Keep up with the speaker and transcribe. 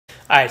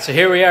All right, so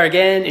here we are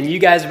again, and you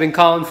guys have been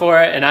calling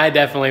for it, and I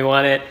definitely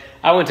want it.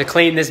 I want to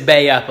clean this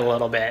bay up a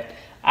little bit.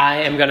 I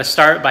am gonna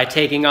start by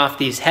taking off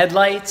these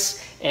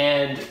headlights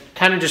and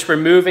kind of just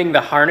removing the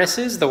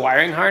harnesses, the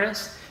wiring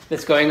harness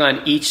that's going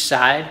on each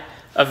side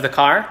of the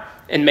car,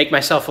 and make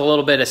myself a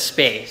little bit of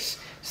space.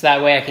 So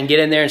that way I can get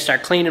in there and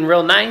start cleaning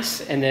real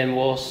nice, and then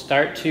we'll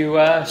start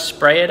to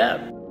spray it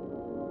up.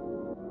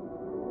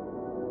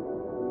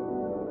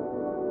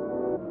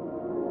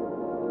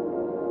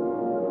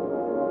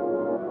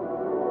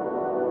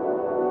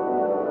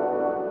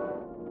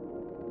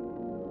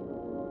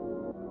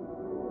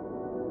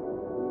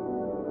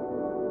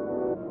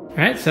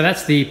 All right, so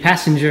that's the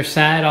passenger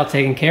side all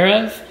taken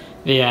care of.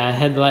 The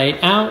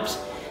headlight out,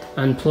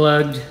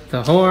 unplugged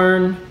the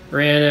horn,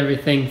 ran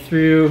everything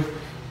through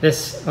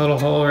this little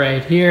hole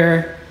right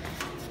here,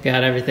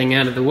 got everything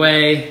out of the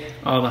way,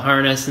 all the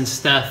harness and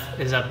stuff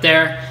is up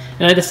there.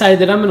 And I decided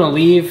that I'm gonna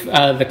leave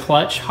the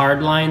clutch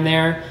hard line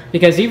there,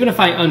 because even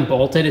if I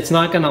unbolt it, it's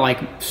not gonna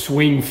like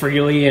swing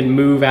freely and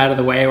move out of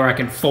the way where I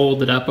can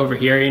fold it up over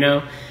here, you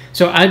know?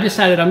 So I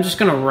decided I'm just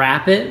gonna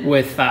wrap it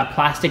with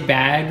plastic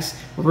bags,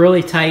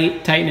 really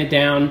tight, tighten it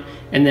down,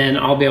 and then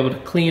I'll be able to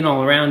clean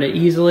all around it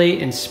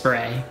easily and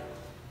spray.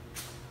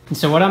 And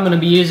so what I'm gonna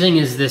be using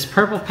is this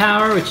purple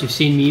power, which you've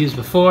seen me use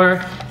before,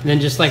 and then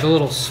just like a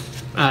little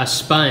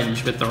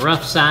sponge with the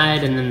rough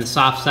side and then the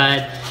soft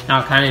side. And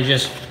I'll kind of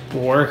just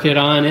work it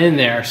on in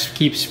there.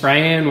 Keep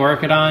spraying,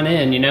 work it on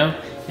in, you know?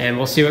 And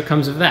we'll see what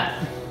comes of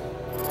that.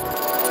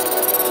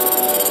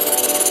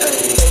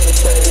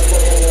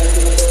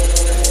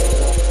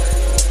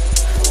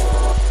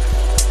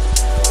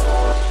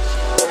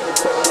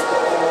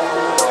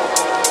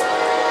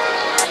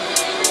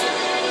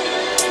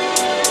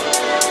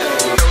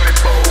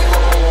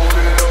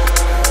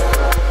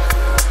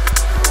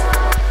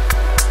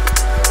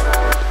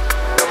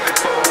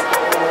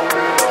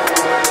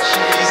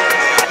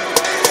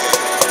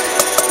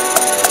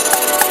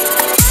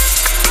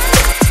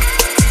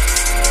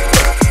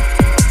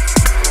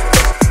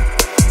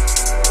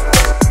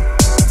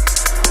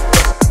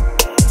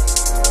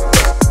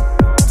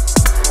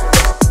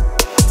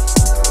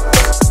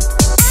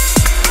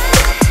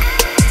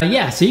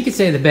 Yeah, so you could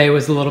say the bay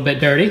was a little bit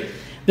dirty.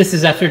 This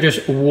is after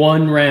just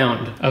one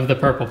round of the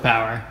purple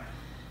power.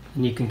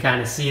 And you can kind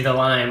of see the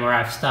line where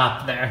I've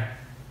stopped there.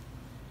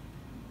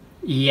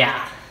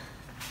 Yeah,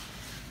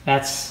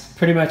 that's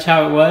pretty much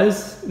how it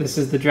was. This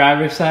is the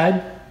driver's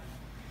side.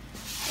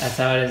 That's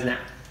how it is now.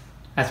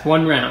 That's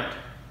one round.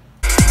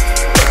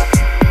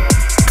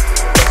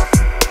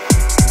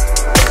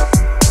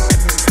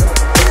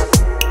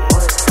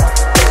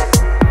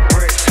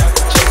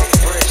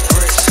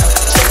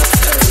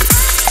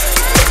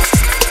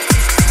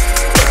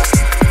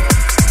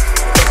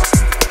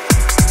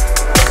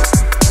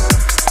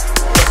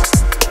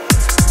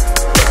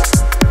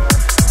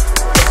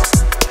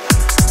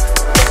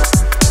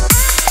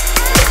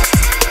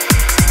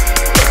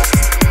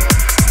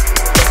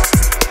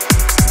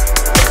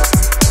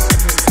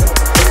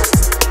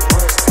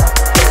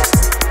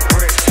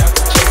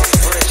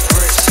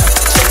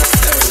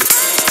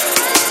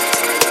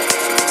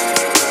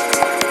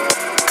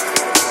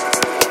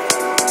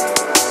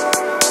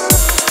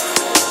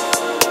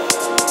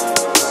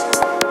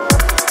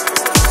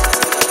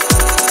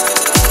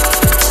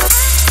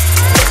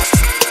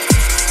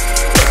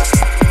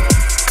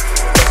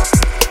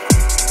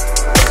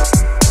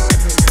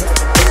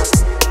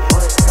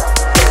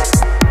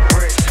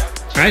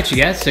 All right, you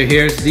guys, so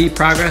here's the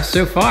progress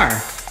so far.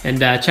 And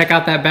check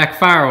out that back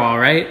firewall,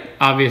 right?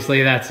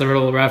 Obviously that's a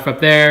little rough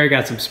up there,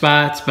 got some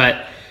spots,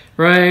 but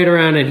right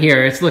around in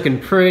here, it's looking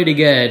pretty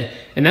good.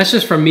 And that's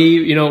just from me,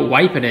 you know,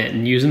 wiping it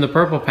and using the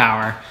purple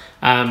power.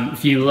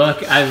 If you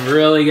look, I've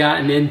really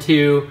gotten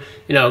into,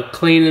 you know,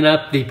 cleaning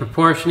up the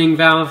proportioning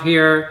valve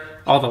here,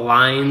 all the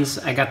lines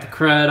I got the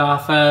crud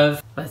off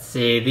of. Let's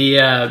see,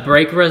 the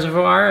brake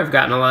reservoir, I've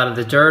gotten a lot of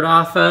the dirt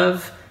off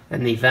of,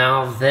 and the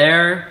valve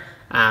there.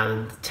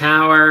 The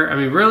tower, I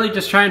mean, really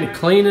just trying to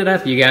clean it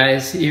up, you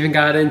guys. Even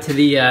got into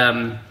the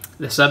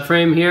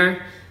subframe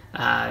here.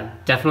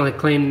 Definitely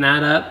cleaning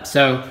that up.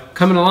 So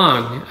coming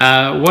along.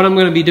 What I'm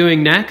gonna be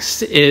doing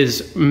next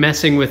is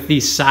messing with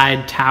these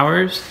side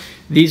towers.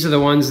 These are the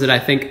ones that I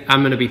think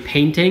I'm gonna be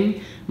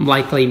painting. I'm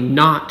likely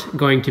not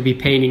going to be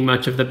painting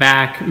much of the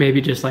back, maybe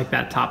just like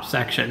that top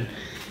section.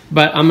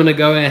 But I'm gonna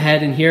go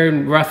ahead in here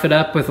and rough it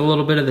up with a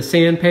little bit of the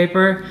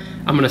sandpaper.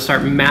 I'm gonna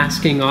start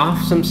masking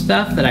off some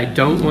stuff that I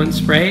don't want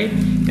sprayed,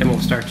 and we'll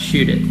start to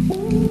shoot it.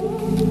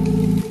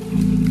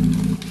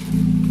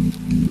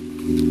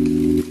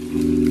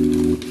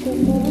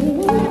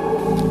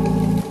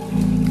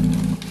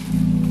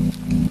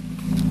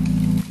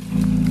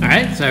 All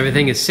right, so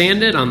everything is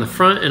sanded on the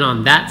front and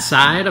on that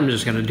side. I'm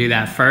just gonna do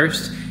that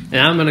first. And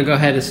I'm gonna go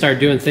ahead and start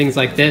doing things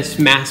like this,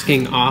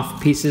 masking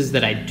off pieces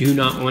that I do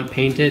not want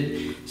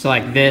painted. So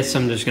like this,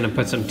 I'm just gonna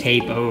put some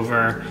tape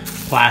over,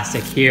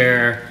 plastic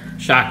here,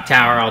 shock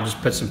tower, I'll just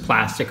put some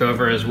plastic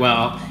over as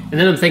well. And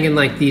then I'm thinking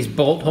like these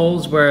bolt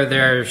holes where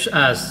there's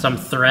some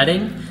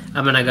threading,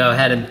 I'm gonna go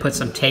ahead and put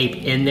some tape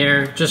in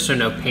there just so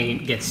no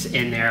paint gets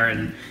in there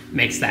and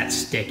makes that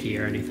sticky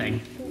or anything.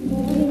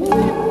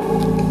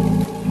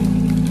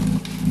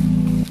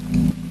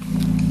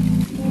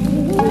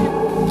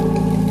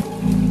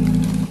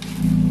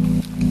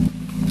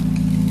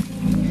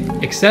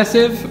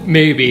 Excessive?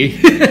 Maybe.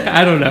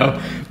 I don't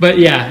know. But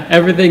yeah,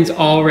 everything's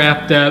all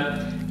wrapped up.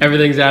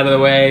 Everything's out of the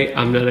way.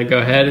 I'm gonna go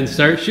ahead and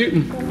start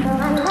shooting.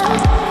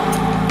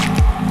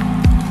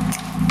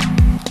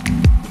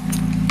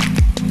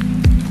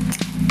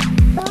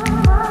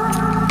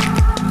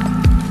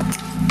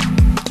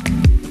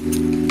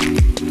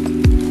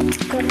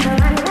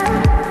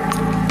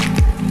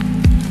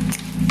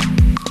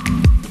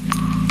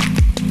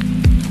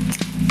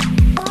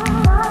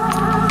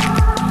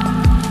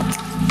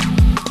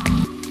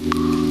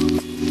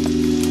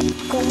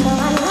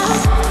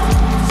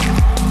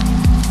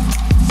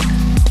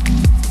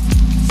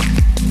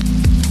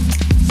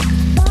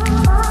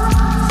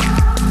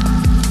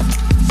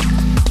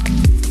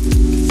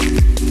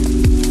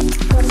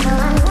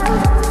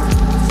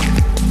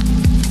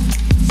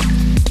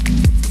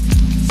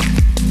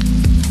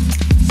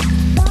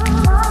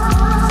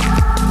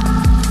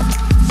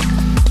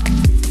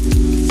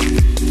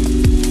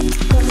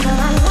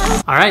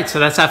 All right, so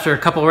that's after a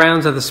couple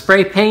rounds of the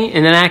spray paint,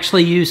 and then I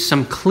actually used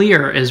some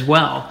clear as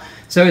well.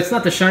 So it's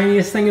not the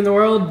shiniest thing in the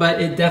world,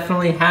 but it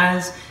definitely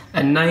has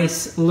a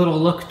nice little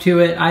look to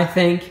it, I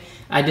think.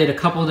 I did a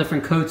couple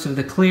different coats of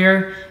the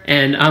clear,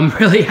 and I'm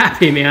really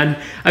happy,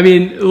 man. I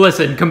mean,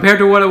 listen, compared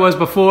to what it was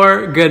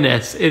before,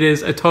 goodness, it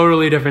is a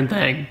totally different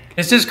thing.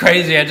 It's just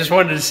crazy. I just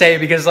wanted to say,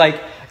 because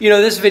like, you know,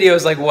 this video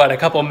is like, what, a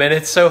couple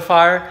minutes so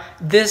far?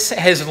 This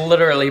has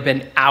literally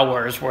been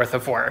hours worth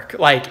of work.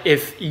 Like,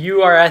 if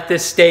you are at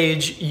this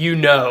stage, you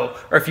know,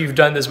 or if you've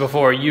done this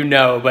before, you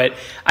know, but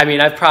I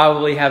mean, I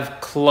probably have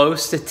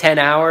close to 10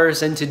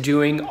 hours into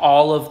doing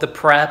all of the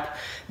prep.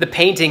 The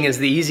painting is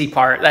the easy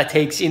part. That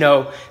takes, you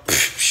know,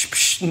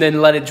 and then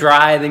let it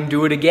dry, then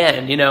do it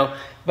again, you know.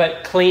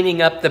 But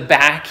cleaning up the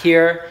back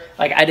here,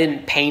 like I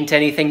didn't paint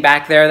anything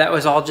back there. That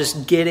was all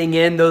just getting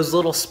in those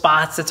little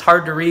spots that's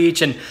hard to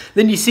reach. And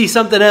then you see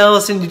something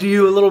else and you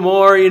do a little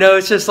more, you know,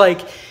 it's just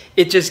like,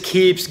 it just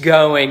keeps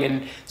going.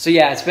 And so,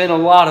 yeah, it's been a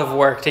lot of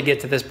work to get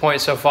to this point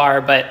so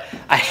far, but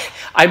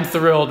I'm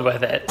thrilled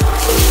with it.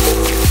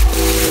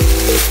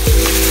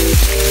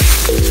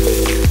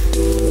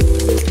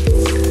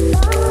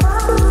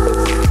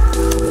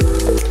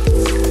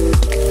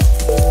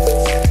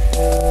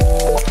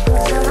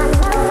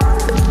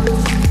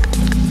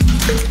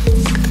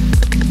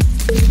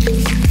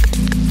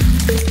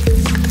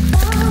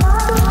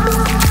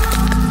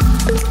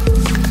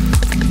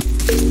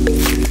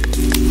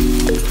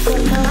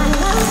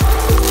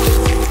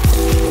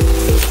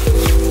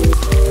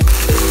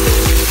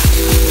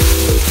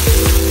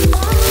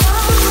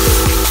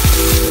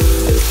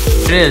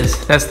 It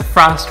is. That's the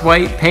frost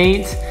white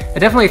paint. I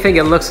definitely think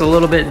it looks a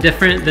little bit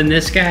different than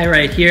this guy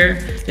right here.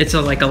 It's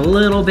like a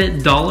little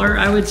bit duller,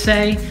 I would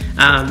say.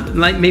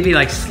 Like maybe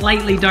like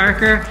slightly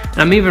darker. And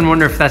I'm even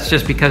wondering if that's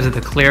just because of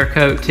the clear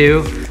coat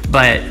too.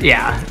 But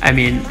yeah, I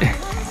mean,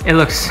 it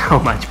looks so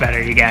much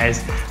better, you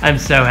guys. I'm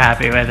so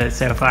happy with it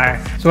so far.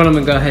 So what I'm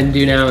gonna go ahead and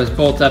do now is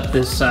bolt up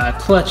this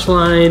clutch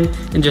line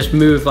and just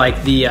move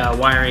like the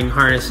wiring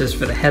harnesses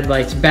for the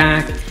headlights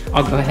back.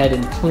 I'll go ahead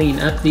and clean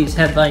up these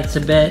headlights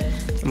a bit,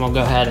 and we'll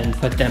go ahead and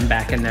put them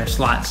back in their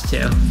slots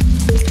too.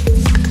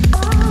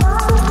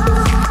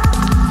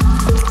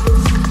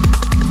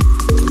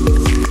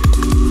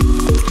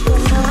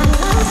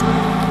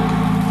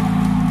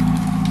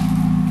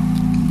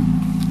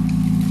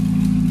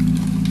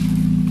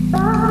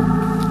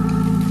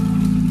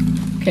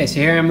 Okay,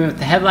 so here I'm with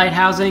the headlight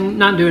housing,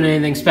 not doing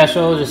anything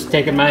special, just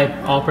taking my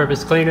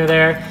all-purpose cleaner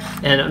there,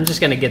 and I'm just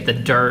gonna get the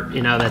dirt,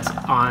 you know, that's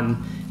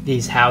on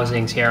these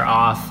housings here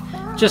off,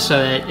 just so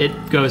that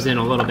it goes in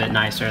a little bit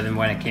nicer than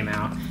what it came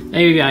out.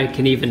 Maybe I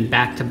can even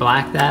back to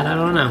black that, I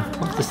don't know,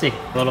 we'll have to see.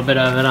 A little bit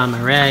of it on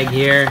my rag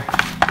here,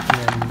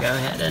 and then go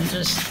ahead and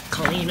just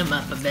clean them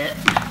up a bit.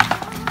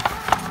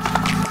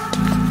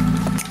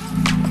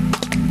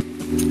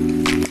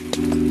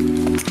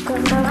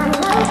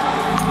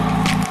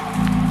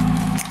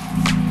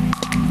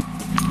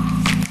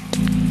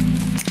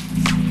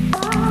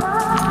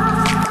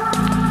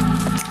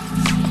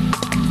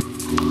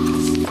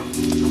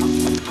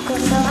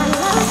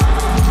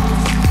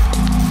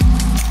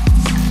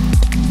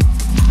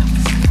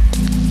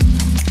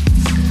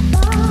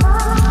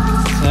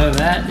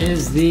 That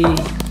is the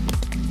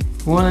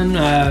one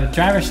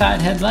driver's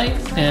side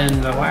headlight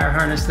and the wire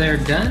harness there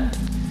done.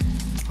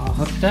 All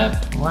hooked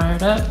up,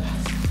 wired up.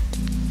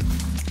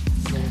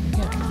 There we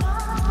go.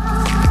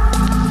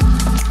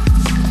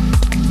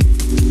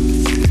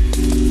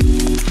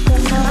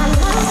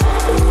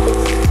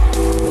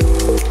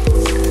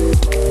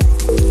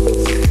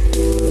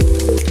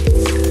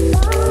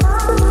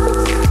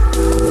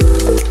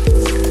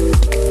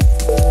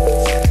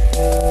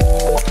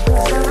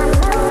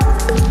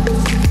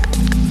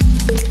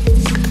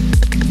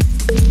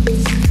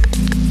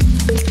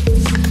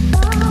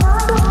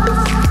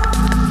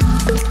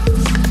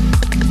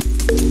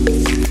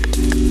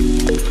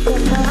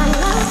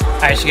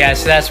 Alright, you guys,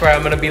 so that's where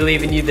I'm gonna be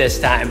leaving you this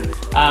time.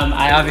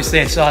 I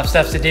still have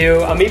stuff to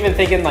do. I'm even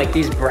thinking like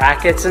these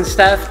brackets and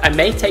stuff, I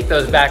may take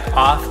those back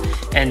off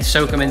and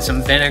soak them in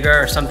some vinegar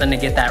or something to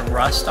get that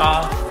rust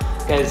off.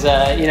 Because,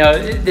 you know,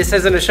 this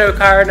isn't a show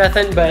car or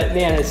nothing, but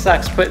man, it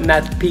sucks putting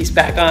that piece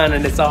back on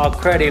and it's all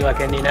cruddy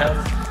looking, you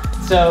know?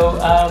 So,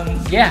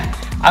 yeah,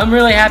 I'm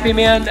really happy,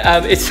 man.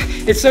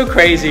 It's so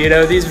crazy, you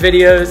know, these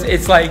videos,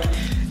 it's like,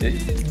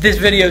 this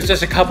video is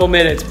just a couple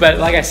minutes, but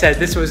like I said,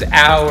 this was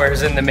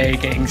hours in the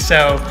making.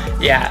 So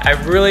yeah, I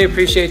really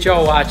appreciate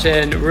y'all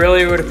watching.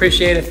 Really would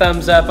appreciate a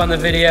thumbs up on the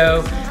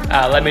video.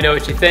 Let me know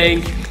what you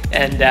think.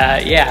 And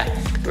yeah,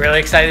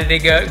 really excited to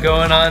go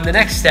on the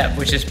next step,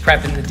 which is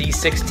prepping the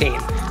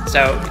D16.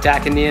 So be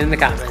talking to you in the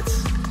comments.